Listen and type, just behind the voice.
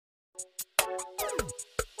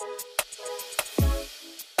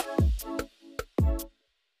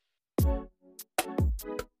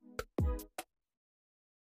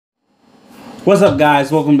What's up,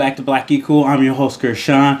 guys? Welcome back to Black Geek Cool. I'm your host,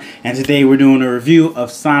 Kershawn, and today we're doing a review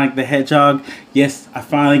of Sonic the Hedgehog. Yes, I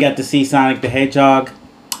finally got to see Sonic the Hedgehog,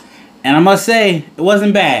 and I must say, it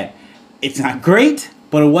wasn't bad. It's not great,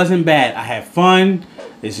 but it wasn't bad. I had fun.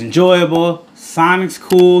 It's enjoyable. Sonic's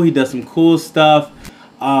cool. He does some cool stuff.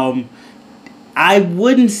 I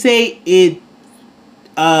wouldn't say it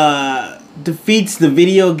defeats the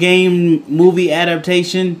video game movie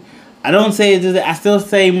adaptation. I don't say it. I still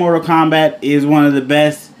say Mortal Kombat is one of the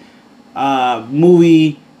best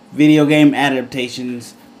movie video game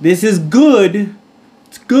adaptations. This is good.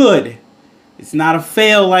 It's good. It's not a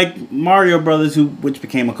fail like Mario Brothers, which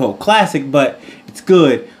became a cult classic, but it's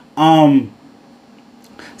good. Sonic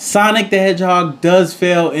the Hedgehog does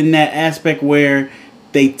fail in that aspect where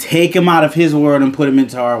they take him out of his world and put him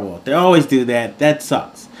into our world. They always do that. That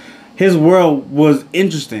sucks. His world was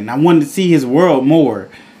interesting. I wanted to see his world more.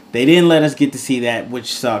 They didn't let us get to see that,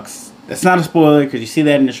 which sucks. That's not a spoiler because you see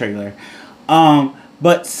that in the trailer.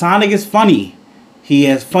 But Sonic is funny. He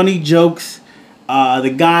has funny jokes.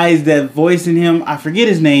 The guys that voicing him, I forget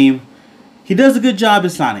his name. He does a good job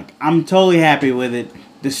as Sonic. I'm totally happy with it.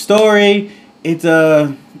 The story, it's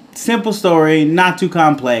a simple story, not too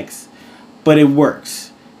complex, but it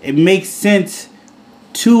works. It makes sense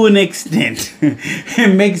to an extent.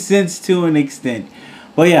 It makes sense to an extent.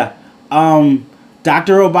 But yeah,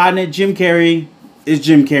 Dr. Robotnik, Jim Carrey is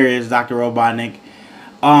Jim Carrey as Dr. Robotnik.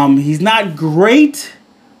 He's not great,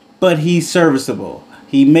 but he's serviceable.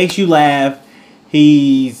 He makes you laugh.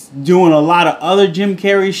 He's doing a lot of other Jim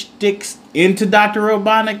Carrey shticks into Dr.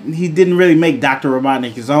 Robotnik. He didn't really make Dr.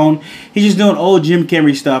 Robotnik his own. He's just doing old Jim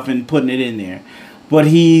Carrey stuff and putting it in there. But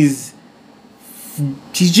he's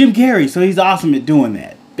Jim Carrey, so he's awesome at doing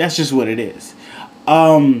that. That's just what it is.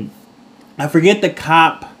 I forget the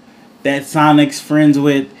cop that Sonic's friends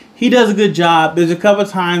with. He does a good job. There's a couple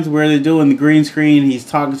times where they're doing the green screen. He's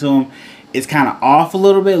talking to him. It's kind of off a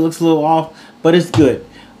little bit. It looks a little off, but it's good.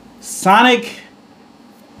 Sonic,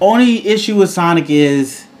 only issue with Sonic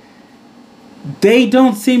is they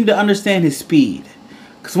don't seem to understand his speed.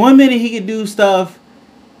 Because one minute he can do stuff,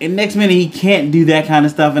 and next minute he can't do that kind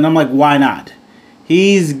of stuff. And I'm like, why not?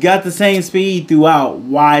 He's got the same speed throughout.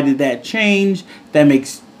 Why did that change? That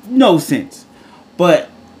makes no sense. But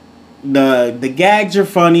the gags are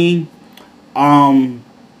funny.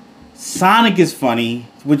 Sonic is funny,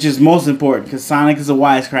 which is most important because Sonic is a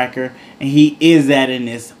wisecracker, and he is that in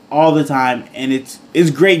this all the time, and it's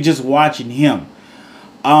great just watching him.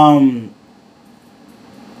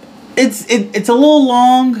 It's a little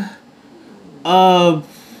long.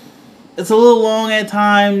 It's a little long at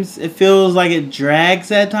times. It feels like it drags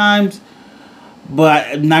at times. But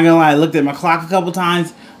I'm not gonna lie, I looked at my clock a couple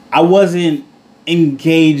times. I wasn't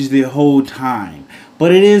engaged the whole time.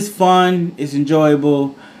 But it is fun. It's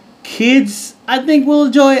enjoyable. Kids, I think, will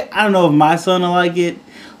enjoy it. I don't know if my son will like it.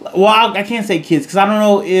 Well, I can't say kids because I don't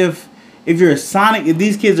know if you're a Sonic, if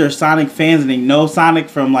these kids are Sonic fans and they know Sonic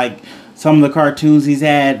from like some of the cartoons he's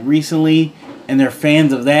had recently and they're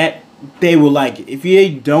fans of that, they will like it. If they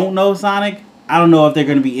don't know Sonic, I don't know if they're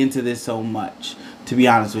going to be into this so much, to be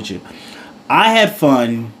honest with you. I had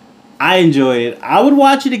fun. I enjoyed it. I would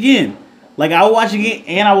watch it again. Like, I would watch it again,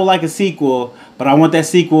 and I would like a sequel, but I want that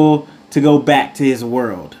sequel to go back to his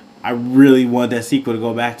world. I really want that sequel to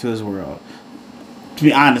go back to his world. To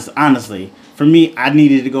be honest, honestly, for me, I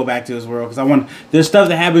needed to go back to his world because there's stuff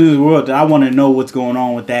that happens in his world that I want to know what's going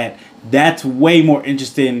on with that. That's way more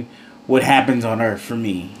interesting what happens on Earth for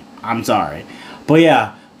me. I'm sorry. But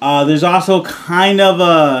yeah, there's also kind of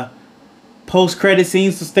a post-credit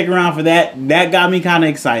scene, so stick around for that. That got me kind of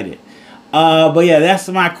excited. But yeah, that's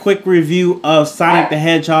my quick review of Sonic the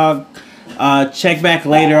Hedgehog. Check back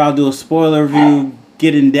later. I'll do a spoiler review,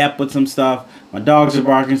 get in depth with some stuff. My dogs are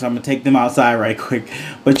barking, so I'm going to take them outside right quick.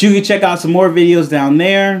 But you can check out some more videos down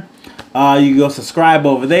there. You can go subscribe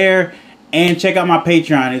over there. And check out my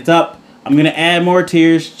Patreon. It's up. I'm going to add more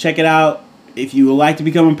tiers. Check it out. If you would like to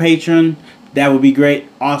become a patron, that would be great.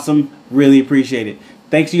 Awesome. Really appreciate it.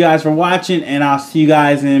 Thanks you guys for watching, and I'll see you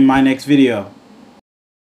guys in my next video.